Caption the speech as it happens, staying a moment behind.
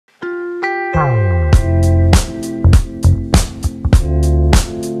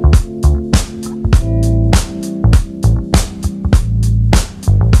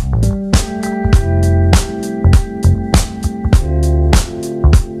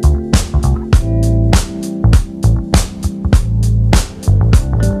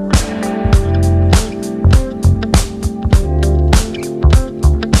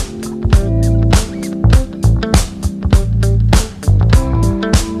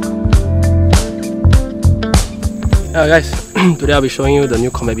Guys, today I'll be showing you the new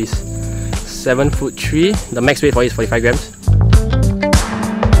Combat Beast 7'3". The max weight for it is 45 grams.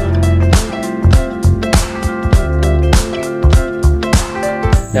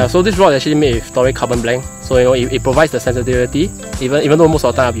 Yeah, so this rod is actually made with Toric carbon blank, so it provides the sensitivity. Even though most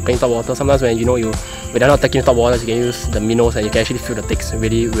of the time I'll be playing top water, sometimes when when you're not taking top waters, you can use the minnows and you can actually feel the ticks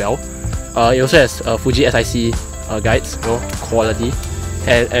really well. It also has Fuji SIC guides, quality,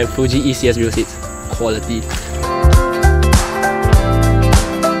 and Fuji ECS reel seats, quality.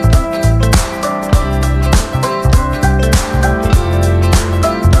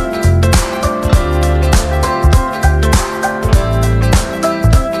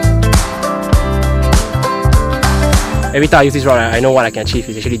 Every time I use this rod, I know what I can achieve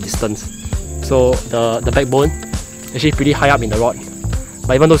is actually distance. So the backbone is actually pretty high up in the rod.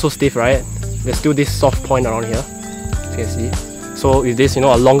 But even though it's so stiff, right, there's still this soft point around here, as you can see. So with this, a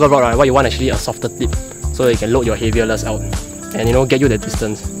longer rod, right, what you want actually a softer tip, so that you can load your heavier lures out and get you the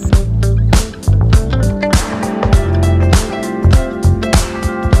distance.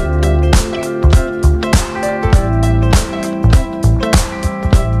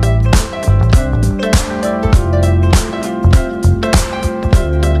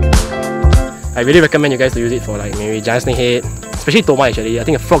 I really recommend you guys to use it for like maybe Giant Snakehead, especially Toma actually. I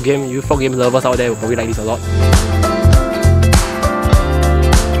think you frog game lovers out there will probably like this a lot.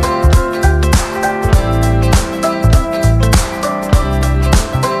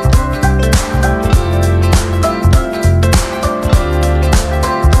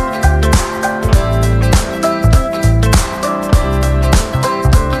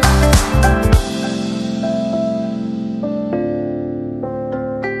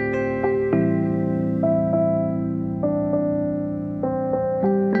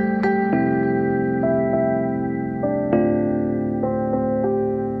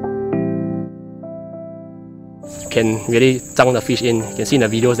 Can really zhang the fish in. You can see in the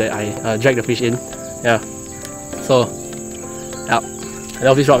videos that I drag the fish in. Yeah. So, yeah. I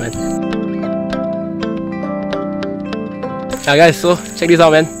love this rod, man. Yeah, guys, so check this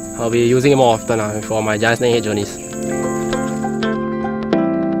out, man. I'll be using it more often for my Giant Snakehead journeys.